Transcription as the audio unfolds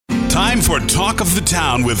Time for Talk of the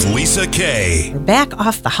Town with Lisa Kay. We're back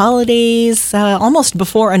off the holidays, almost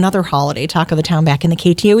before another holiday. Talk of the Town back in the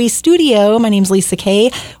KTOE studio. My name's Lisa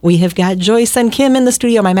Kay. We have got Joyce and Kim in the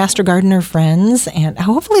studio, my Master Gardener friends, and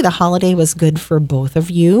hopefully the holiday was good for both of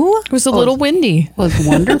you. It was a little windy. It was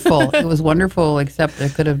wonderful. It was wonderful, except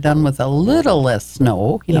it could have done with a little less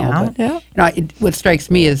snow. What strikes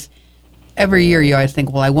me is every year you always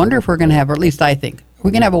think, well, I wonder if we're going to have, or at least I think, we're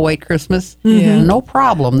going to have a white Christmas. Yeah. No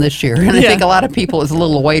problem this year. And I think a lot of people, it's a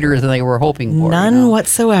little whiter than they were hoping for. None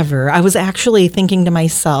whatsoever. I was actually thinking to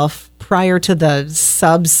myself, prior to the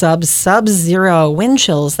sub-zero wind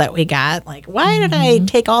chills that we got, like, why did I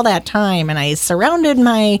take all that time? And I surrounded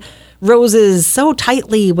my roses so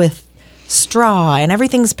tightly with straw and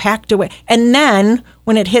everything's packed away. And then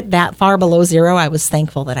when it hit that far below zero, I was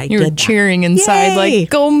thankful that I did that. You were cheering inside, Yay! like,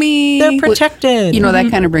 go me. They're protected. That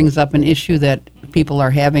kind of brings up an issue that people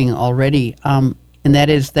are having already, and that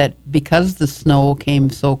is that because the snow came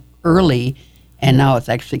so early and now it's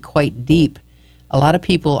actually quite deep, a lot of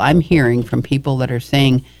people, I'm hearing from people that are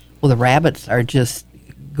saying, well, the rabbits are just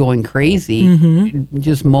going crazy,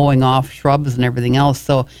 just mowing off shrubs and everything else.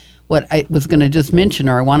 So what I was going to just mention,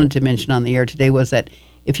 or I wanted to mention on the air today, was that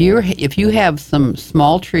if you have some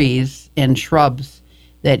small trees and shrubs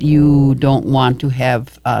that you don't want to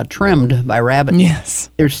have trimmed by rabbits,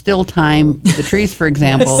 yes, there's still time. The trees, for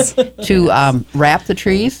example, to wrap the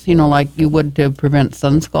trees, like you would to prevent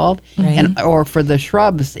sun scald, Right. or for the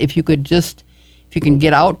shrubs, if you can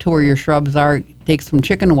get out to where your shrubs are, take some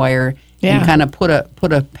chicken wire and kind of put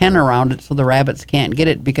a pen around it so the rabbits can't get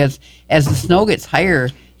it, because as the snow gets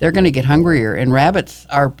higher, they're going to get hungrier, and rabbits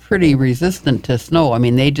are pretty resistant to snow. I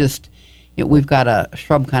mean, they just, we've got a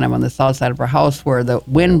shrub kind of on the south side of our house where the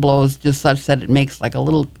wind blows just such that it makes like a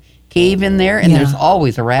little cave in there, and there's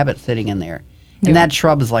always a rabbit sitting in there. And that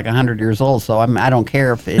shrub is like 100 years old, so I don't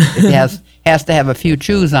care if it has to have a few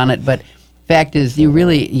chews on it, but fact is,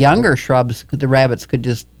 younger shrubs, the rabbits could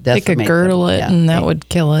just decimate They could girdle them. it, and that would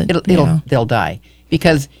kill it. They'll die.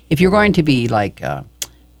 Because if you're going to be like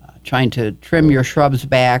trying to trim your shrubs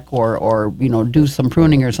back or do some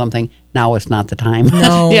pruning or something, now is not the time.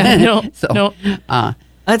 No. No.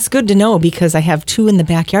 That's good to know, because I have two in the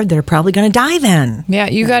backyard that are probably going to die then. Yeah,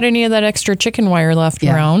 you got any of that extra chicken wire left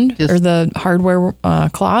around, just- or the hardware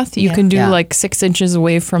cloth? You can do like 6 inches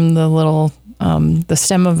away from the little the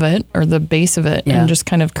stem of it or the base of it, and just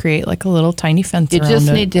kind of create like a little tiny fence around it. You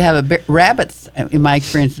just need to have rabbits, in my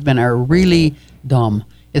experience, are really dumb.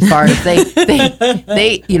 As far as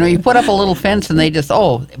they you put up a little fence and they just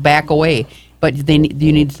back away, but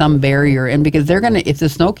you need some barrier, and because if the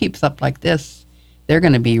snow keeps up like this, they're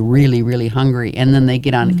gonna be really, really hungry, and then they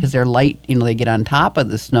get on because they're light. They get on top of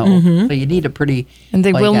the snow, so you need a pretty. And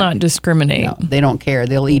they will not discriminate. No, they don't care.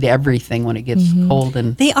 They'll eat everything when it gets cold,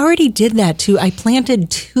 and They already did that too. I planted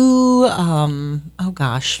two,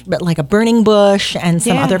 but like a burning bush and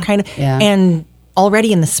some other kind of, and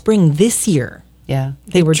already in the spring this year. Yeah,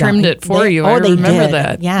 they were trimmed it for you. I they remember did.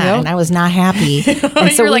 that. Yeah, and I was not happy.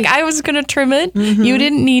 And so you're like, I was going to trim it. You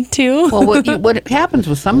didn't need to. Well, what happens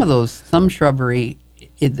with some shrubbery,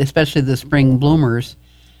 especially the spring bloomers,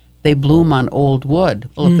 they bloom on old wood.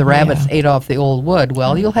 Well, if the rabbits ate off the old wood,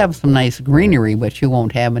 well, you'll have some nice greenery, but you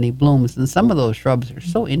won't have any blooms. And some of those shrubs are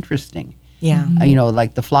so interesting. Yeah.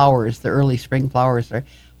 Like the flowers, the early spring flowers are.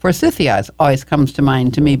 Forsythia always comes to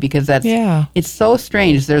mind to me, because it's so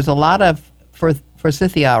strange. There's a lot of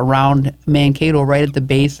forsythia around Mankato, right at the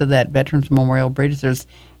base of that Veterans Memorial Bridge. There's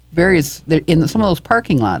various in some of those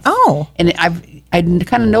parking lots. Oh, and I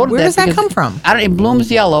kind of noted Where that. does that come from? It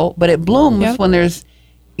blooms yellow, but it blooms when there's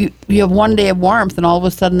you have one day of warmth, and all of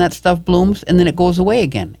a sudden that stuff blooms, and then it goes away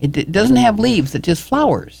again. It doesn't have leaves; it just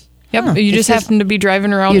flowers. Yep, you just happen to be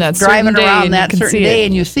driving around that certain day,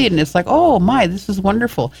 and you see it, and it's like, oh my, this is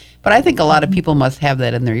wonderful. But I think a lot of people must have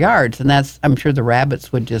that in their yards, and I'm sure the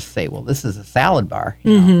rabbits would just say, well, this is a salad bar.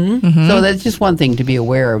 So that's just one thing to be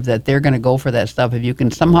aware of, that they're going to go for that stuff. If you can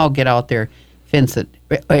somehow get out there, fence it,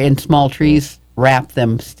 in small trees, wrap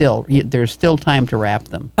them still. There's still time to wrap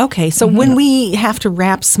them. Okay, so when we have to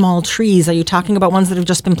wrap small trees, are you talking about ones that have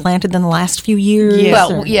just been planted in the last few years? Yes.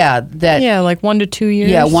 Well, like 1 to 2 years.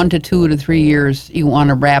 Yeah, 1 to 2 to 3 years. You want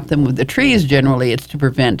to wrap them with the trees. Generally, it's to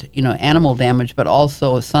prevent animal damage, but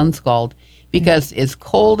also sun scald, because as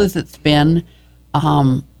cold as it's been,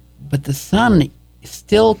 but the sun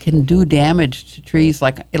still can do damage to trees.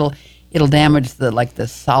 Like it'll damage the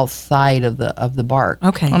south side of the bark.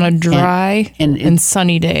 Okay. On a dry and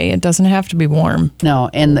sunny day, it doesn't have to be warm. No,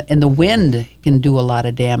 and the wind can do a lot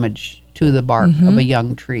of damage to the bark of a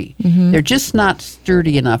young tree. They're just not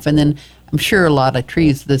sturdy enough. And then I'm sure a lot of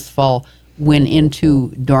trees this fall went into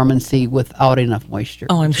dormancy without enough moisture.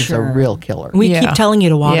 Oh, I'm which sure. is a real killer. We keep telling you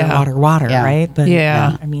to water, Yeah. right? But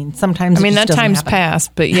I mean, sometimes it just that doesn't time's happen.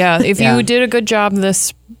 passed. But if you did a good job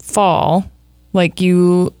this fall, like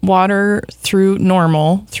you water through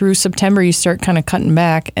normal, through September you start kind of cutting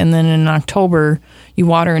back, and then in October you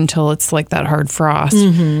water until it's like that hard frost.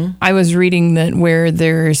 Mm-hmm. I was reading that where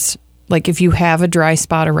there's, like, if you have a dry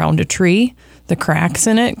spot around a tree, the cracks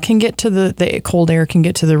in it can get to the cold air can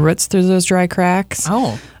get to the roots through those dry cracks.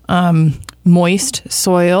 Oh. Moist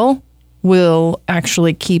soil will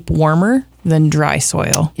actually keep warmer than dry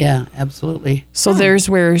soil. Yeah, absolutely. So there's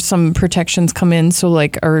where some protections come in. So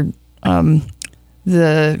like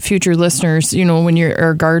the future listeners, when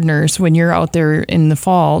or gardeners, when you're out there in the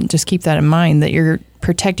fall, just keep that in mind, that you're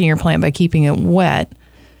protecting your plant by keeping it wet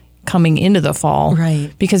coming into the fall.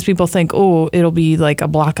 Right. Because people think, it'll be like a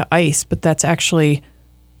block of ice, but that's actually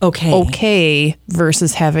okay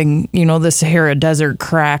versus having, the Sahara Desert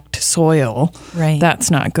cracked soil. Right.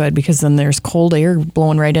 That's not good, because then there's cold air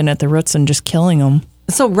blowing right in at the roots and just killing them.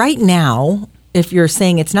 So right now, if you're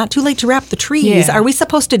saying it's not too late to wrap the trees, are we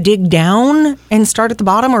supposed to dig down and start at the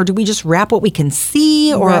bottom, or do we just wrap what we can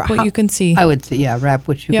see? Or wrap what you can see. I would say, wrap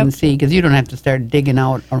what you can see, because you don't have to start digging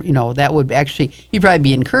out. Or, that would actually, you'd probably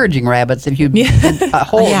be encouraging rabbits if you dig a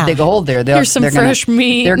hole there. Here's some fresh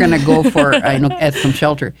meat. They're going to go for at some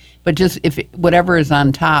shelter. But just if whatever is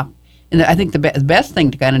on top, and I think the best thing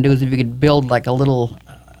to kind of do is if you could build like a little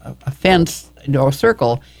a fence or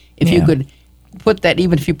circle, if you could put that,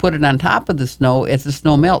 even if you put it on top of the snow, as the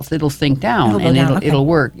snow melts, it'll sink down it'll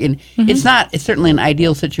work. And it's certainly an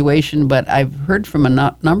ideal situation, but I've heard from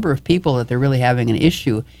a number of people that they're really having an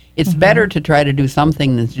issue. It's better to try to do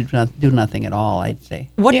something than to do nothing at all, I'd say.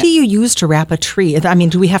 What do you use to wrap a tree? I mean,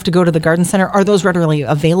 do we have to go to the garden center? Are those readily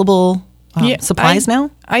available supplies now?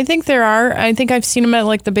 I think there are. I think I've seen them at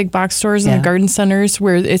like the big box stores and the garden centers,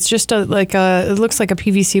 where it's just it looks like a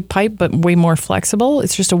PVC pipe, but way more flexible.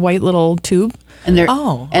 It's just a white little tube. And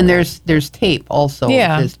there's tape also.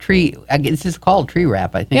 There's tree. It's just called tree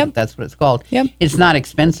wrap. I think that's what it's called. Yep. It's not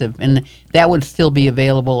expensive, and that would still be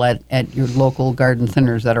available at your local garden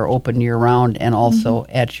centers that are open year round, and also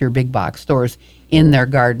at your big box stores in their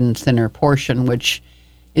garden center portion, which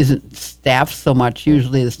isn't staffed so much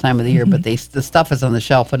usually this time of the year, but the stuff is on the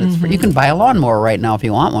shelf, and it's free. You can buy a lawnmower right now if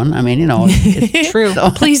you want one. I mean, it's true. So.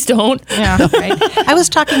 Please don't. Yeah, right. I was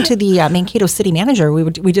talking to the Mankato city manager.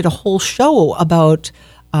 We did a whole show about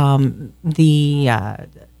the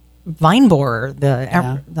vine borer.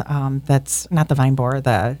 That's not the vine borer.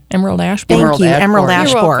 The emerald ash borer. Thank you, emerald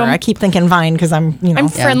ash You're borer. welcome. I keep thinking vine because I'm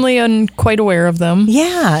friendly and quite aware of them.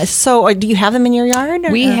 Yeah. So, do you have them in your yard?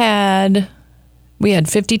 We had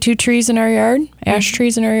 52 trees in our yard, ash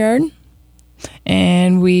trees in our yard,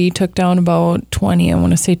 and we took down about 20, I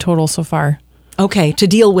want to say, total so far. Okay, to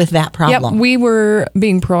deal with that problem. Yep, we were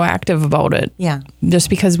being proactive about it. Yeah.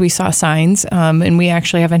 Just because we saw signs, and we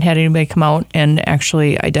actually haven't had anybody come out and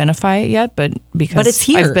actually identify it yet, but because it's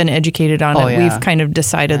here. I've been educated on it, we've kind of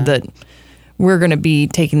decided that we're going to be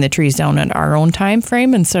taking the trees down at our own time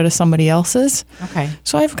frame instead of somebody else's. Okay.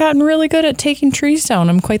 So I've gotten really good at taking trees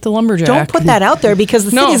down. I'm quite the lumberjack. Don't put that out there because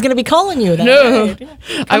the city's going to be calling you. No,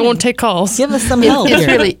 I won't take calls. Give us some help.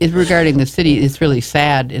 It's regarding the city. It's really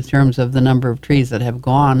sad in terms of the number of trees that have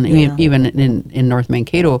gone. Yeah. Even in North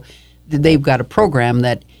Mankato, they've got a program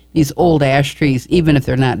that these old ash trees, even if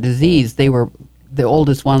they're not diseased, they were the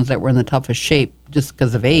oldest ones that were in the toughest shape just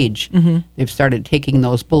because of age. They've started taking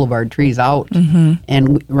those boulevard trees out.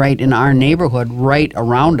 And right in our neighborhood, right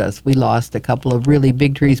around us, we lost a couple of really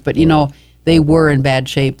big trees. But, they were in bad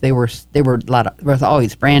shape. They were there was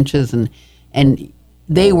always branches, and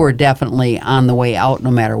they were definitely on the way out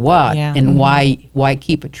no matter what. Yeah. And why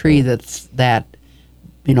keep a tree that's that,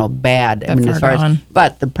 bad? I mean, as far as,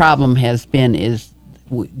 but the problem has been is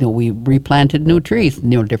we replanted new trees,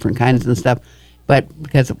 different kinds and stuff. But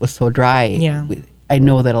because it was so dry, I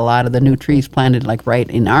know that a lot of the new trees planted like right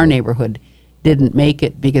in our neighborhood didn't make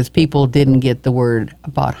it because people didn't get the word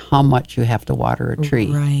about how much you have to water a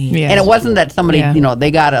tree. Right. Yes. And it wasn't that somebody,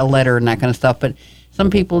 they got a letter and that kind of stuff, but some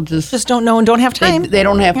people just don't know and don't have time. They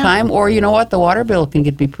don't have time, or you know what, the water bill can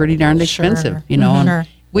be pretty darned expensive, And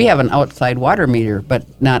we have an outside water meter, but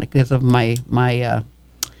not because of my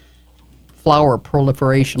flower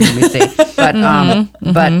proliferation, let me say.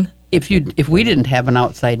 But if we didn't have an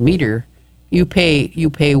outside meter, you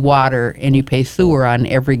pay water and you pay sewer on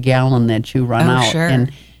every gallon that you run out. Sure.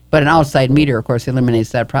 But an outside meter, of course,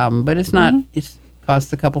 eliminates that problem. But it's not. It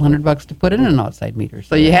costs a couple $100 to put in an outside meter,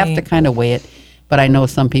 so you have to kind of weigh it. But I know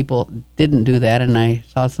some people didn't do that, and I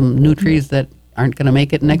saw some new trees that aren't going to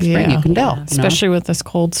make it next spring. You can tell. Especially with this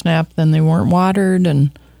cold snap, then they weren't watered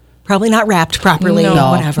and probably not wrapped properly.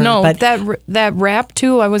 No, whatever. No, but that wrap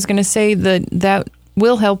too. I was going to say that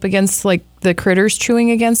will help against like the critters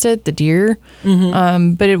chewing against it, the deer.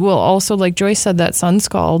 But it will also, like Joyce said, that sun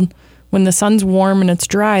scald. When the sun's warm and it's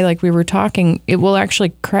dry, like we were talking, it will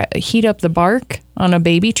actually heat up the bark on a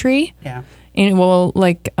baby tree. Yeah. And it will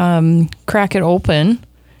like crack it open,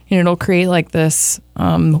 and it'll create like this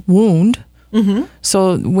wound.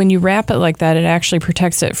 So when you wrap it like that, it actually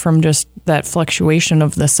protects it from just that fluctuation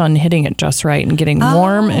of the sun hitting it just right and getting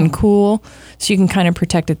warm and cool. So you can kind of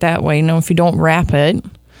protect it that way. Now, if you don't wrap it,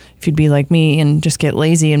 if you'd be like me and just get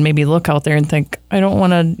lazy and maybe look out there and think, I don't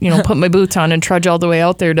want to, put my boots on and trudge all the way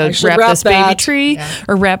out there to wrap this baby tree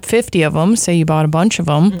or wrap 50 of them. Say you bought a bunch of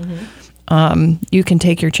them. You can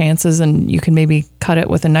take your chances and you can maybe cut it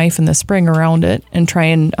with a knife in the spring around it and try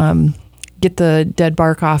and get the dead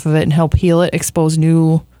bark off of it and help heal it, expose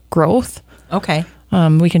new growth. Okay.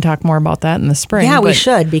 We can talk more about that in the spring. Yeah, we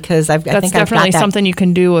should, because I think I've got that. That's definitely something you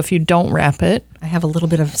can do if you don't wrap it. I have a little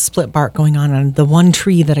bit of split bark going on the one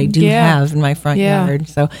tree that I do have in my front yard.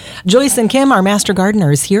 So Joyce and Kim, our master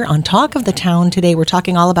gardeners, here on Talk of the Town today. We're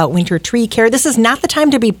talking all about winter tree care. This is not the time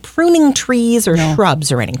to be pruning trees or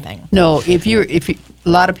shrubs or anything. No, if you a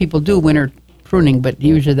lot of people do winter pruning, but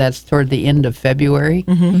usually that's toward the end of February.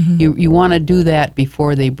 You want to do that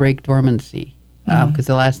before they break dormancy, because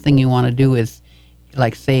the last thing you want to do is,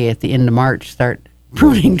 like, say at the end of March, start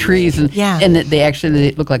pruning trees and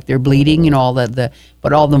they look like they're bleeding.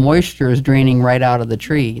 But all the moisture is draining right out of the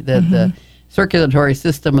tree. The circulatory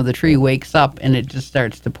system of the tree wakes up and it just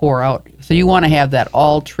starts to pour out. So you want to have that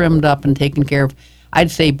all trimmed up and taken care of. I'd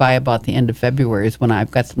say by about the end of February is when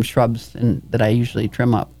I've got some shrubs that I usually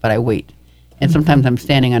trim up, but I wait. And sometimes I'm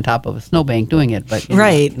standing on top of a snowbank doing it. But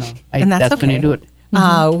and that's when you do it.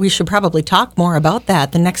 We should probably talk more about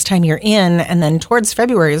that the next time you're in, and then towards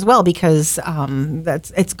February as well, because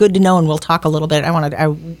it's good to know. And we'll talk a little bit.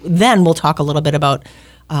 Then we'll talk a little bit about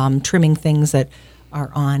trimming things that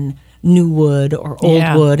are on new wood or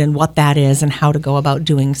old wood, and what that is, and how to go about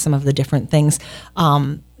doing some of the different things.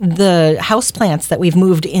 The houseplants that we've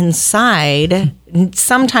moved inside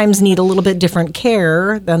sometimes need a little bit different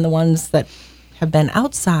care than the ones that have been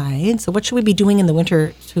outside. So what should we be doing in the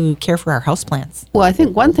winter to care for our houseplants? Well, I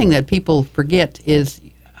think one thing that people forget is,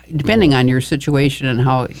 depending on your situation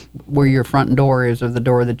and where your front door is or the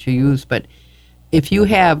door that you use, but if you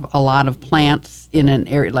have a lot of plants in an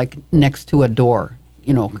area like next to a door,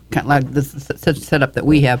 kind of like this setup that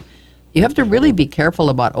we have, you have to really be careful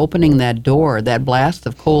about opening that door. That blast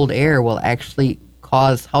of cold air will actually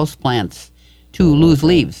cause houseplants to lose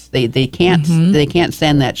leaves. They can't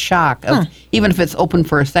stand that shock of, even if it's open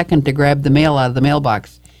for a second to grab the mail out of the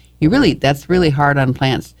mailbox. That's really hard on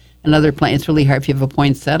plants. Another plant, it's really hard if you have a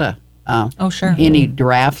poinsettia. Any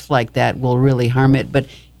drafts like that will really harm it. But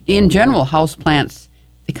in general, house plants,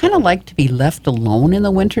 they kind of like to be left alone in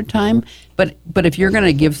the wintertime. But if you're going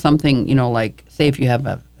to give something, like say if you have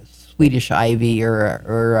a Swedish ivy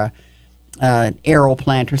or an arrow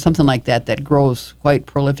plant or something like that grows quite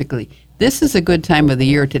prolifically, this is a good time of the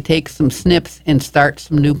year to take some snips and start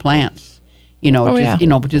some new plants.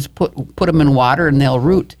 Just put them in water and they'll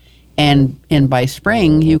root. And by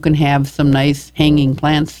spring, you can have some nice hanging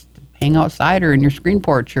plants to hang outside or in your screen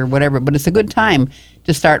porch or whatever. But it's a good time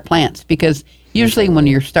to start plants, because usually when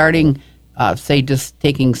you're starting, say just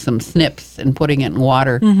taking some snips and putting it in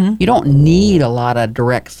water, you don't need a lot of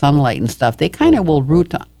direct sunlight and stuff. They kind of will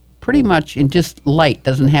root pretty much in just light.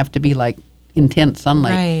 Doesn't have to be like intense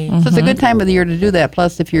sunlight. Right. So it's a good time of the year to do that.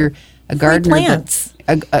 Plus, if you're a gardener,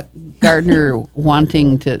 a gardener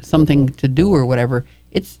wanting something to do or whatever,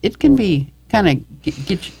 it can be kind of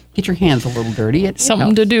get your hands a little dirty.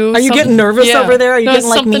 Something to do. Are you getting nervous over there? Are you getting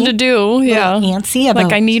like something to do? Yeah, antsy about.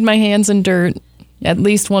 Like I need my hands in dirt at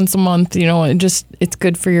least once a month. It's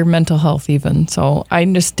good for your mental health even. So I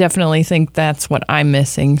just definitely think that's what I'm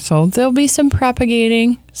missing. So there'll be some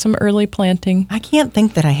propagating, some early planting. I can't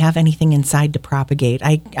think that I have anything inside to propagate.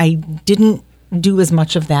 I didn't do as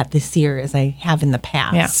much of that this year as I have in the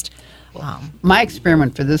past. Yeah. My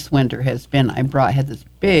experiment for this winter has been, I had this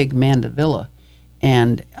big mandevilla,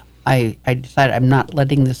 and I decided I'm not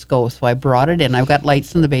letting this go. So I brought it in. I've got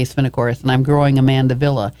lights in the basement, of course, and I'm growing a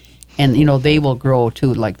mandevilla. And, they will grow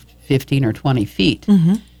to like 15 or 20 feet.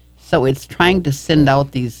 So it's trying to send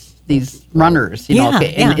out these these runners, you know, Yeah,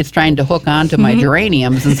 and it's trying to hook onto my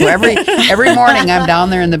geraniums. And so every morning I'm down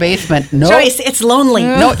there in the basement. No, Joyce, it's lonely.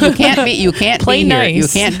 no, you can't be Play here. nice. You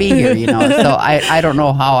can't be here, you know. So I don't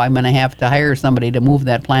know how I'm going to have to hire somebody to move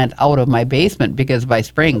that plant out of my basement, because by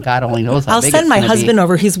spring, God only knows how I'll big send it's my gonna husband be.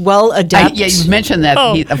 over. He's well adept. Yeah, you've mentioned that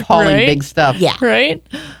of hauling right? big stuff. Yeah. Right?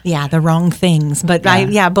 Yeah, the wrong things. But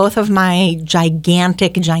both of my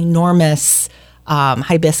ginormous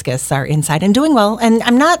hibiscus are inside and doing well. And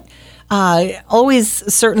I'm not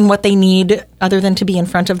always certain what they need other than to be in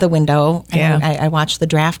front of the window. Yeah. And I watch the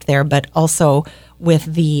draft there, but also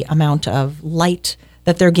with the amount of light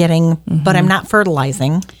that they're getting. But I'm not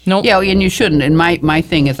fertilizing. Nope. Yeah, and you shouldn't. And my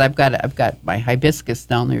thing is, I've got my hibiscus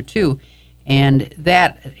down there too, and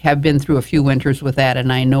that have been through a few winters with that,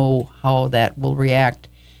 and I know how that will react.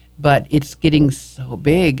 But it's getting so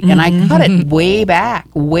big, and I cut it way back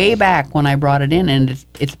when I brought it in, and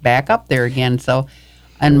it's back up there again. So,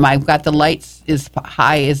 and I've got the lights as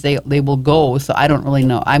high as they will go. So I don't really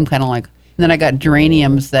know. I'm kind of like, and then I got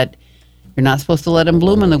geraniums that you're not supposed to let them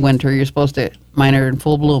bloom in the winter. You're supposed to, mine are in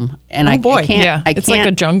full bloom. And I can't. Yeah, it's like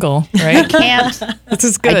a jungle, right? I can't. This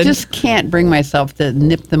is good. I just can't bring myself to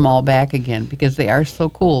nip them all back again, because they are so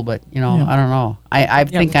cool. But, you know, I don't know. I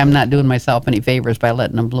think I'm not doing myself any favors by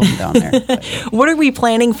letting them bloom down there. What are we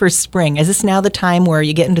planning for spring? Is this now the time where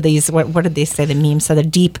you get into these, what did they say, the meme said, a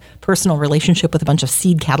deep personal relationship with a bunch of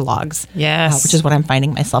seed catalogs? Yes. Which is what I'm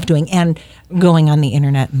finding myself doing, and going on the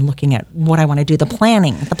internet and looking at what I want to do, the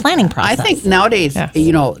planning process. I think nowadays, Yes.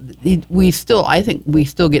 you know, I think we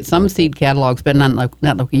still get some seed catalogs, but not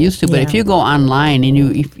like we used to. But if you go online and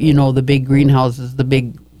you know the big greenhouses, the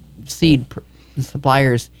big seed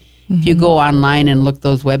suppliers, if you go online and look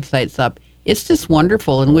those websites up, it's just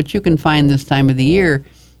wonderful. And what you can find this time of the year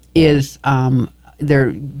is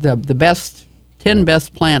they're the best 10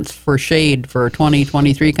 best plants for shade for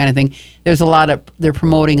 2023 kind of thing. They're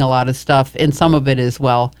promoting a lot of stuff, and some of it is,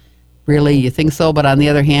 well, really, you think so? But on the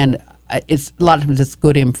other hand, it's a lot of times it's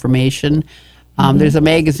good information. There's a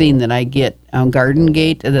magazine that I get, Garden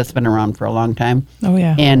Gate, that's been around for a long time. Oh,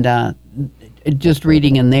 yeah. And just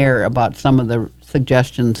reading in there about some of the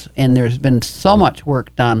suggestions, and there's been so much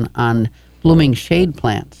work done on blooming shade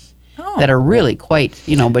plants that are really quite,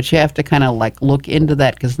 you know, but you have to kind of like look into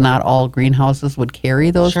that, because not all greenhouses would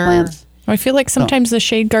carry those plants. I feel like sometimes the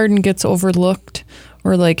shade garden gets overlooked,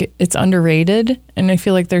 or like it's underrated. And I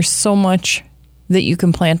feel like there's so much that you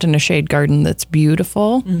can plant in a shade garden that's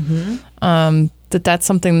beautiful. That's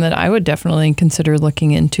something that I would definitely consider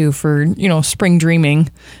looking into for, you know, spring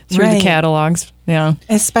dreaming through the catalogs. Yeah.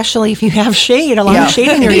 Especially if you have shade, a lot of shade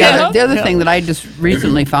in your yard. The other thing that I just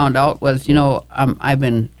recently found out was, you know, I've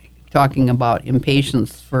been talking about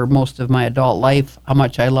impatiens for most of my adult life, how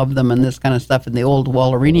much I love them and this kind of stuff, and the old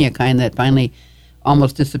Wallerinia kind that finally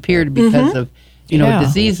almost disappeared because of, you know,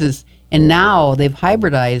 diseases. And now they've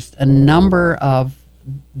hybridized a number of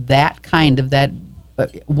that kind of that.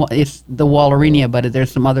 It's the Wallerinia, but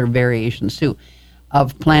there's some other variations too,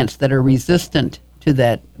 of plants that are resistant to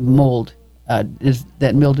that mold,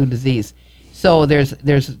 that mildew disease. So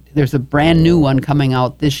there's a brand new one coming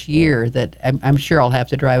out this year that I'm sure I'll have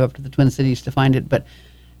to drive up to the Twin Cities to find it, but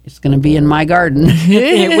it's going to be in my garden.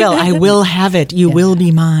 It will. I will have it. You will be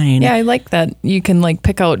mine. Yeah, I like that. You can like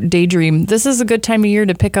pick out daydream. This is a good time of year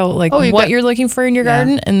to pick out like what you're looking for in your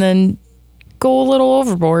garden, and then go a little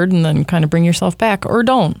overboard and then kind of bring yourself back, or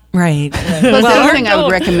don't. Right. Well, the other thing I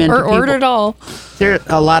would recommend or to people, order it all. there are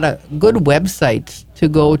a lot of good websites to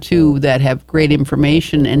go to that have great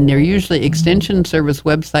information, and they're usually extension service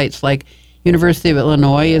websites. Like University of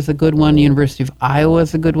Illinois is a good one, University of Iowa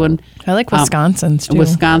is a good one. I like Wisconsin's too.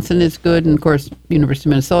 Wisconsin is good, and of course University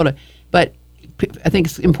of Minnesota. But I think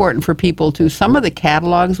it's important for people to, some of the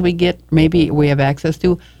catalogs we get, maybe we have access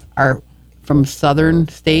to, are from southern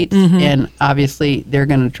states, and obviously they're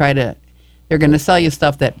going to sell you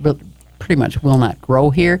stuff that pretty much will not grow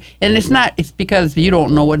here. And it's because you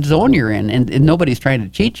don't know what zone you're in, and nobody's trying to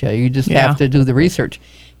cheat you. You just have to do the research.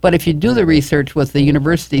 But if you do the research with the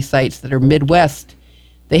university sites that are Midwest,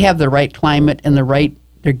 they have the right climate and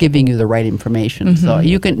they're giving you the right information. So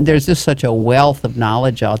there's just such a wealth of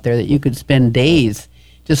knowledge out there that you could spend days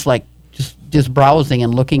just browsing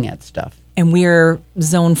and looking at stuff. And we're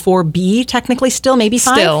zone 4B technically still, maybe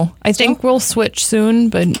 5? Still. I think we'll switch soon,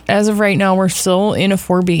 but as of right now, we're still in a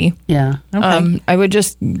 4B. Yeah. Okay. I would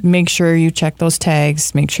just make sure you check those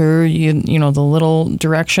tags. Make sure you know the little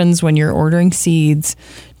directions when you're ordering seeds.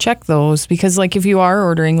 Check those, because like if you are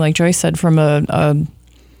ordering, like Joyce said, from a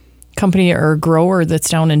company or a grower that's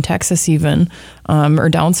down in Texas even, or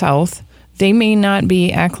down south, they may not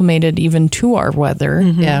be acclimated even to our weather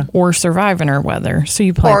or survive in our weather. So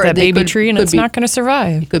you plant that baby tree and it's not going to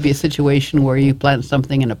survive. It could be a situation where you plant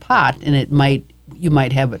something in a pot and you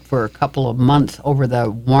might have it for a couple of months over the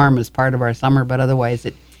warmest part of our summer, but otherwise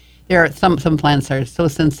there are some plants are so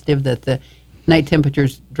sensitive that the night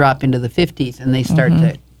temperatures drop into the 50s and they start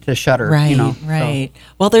to shudder. Right, right. So.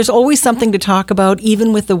 Well, there's always something to talk about,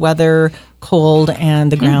 even with the weather cold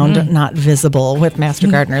and the ground not visible with Master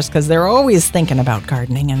Gardeners, because they're always thinking about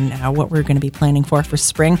gardening and what we're going to be planning for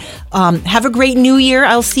spring. Have a great New Year.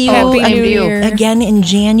 I'll see you again in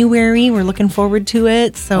January. We're looking forward to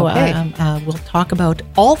it. So we'll talk about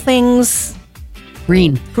all things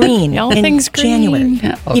green. All things green.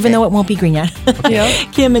 January, even though it won't be green yet.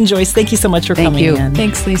 Kim and Joyce, thank you so much for coming in.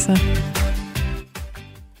 Thanks, Lisa.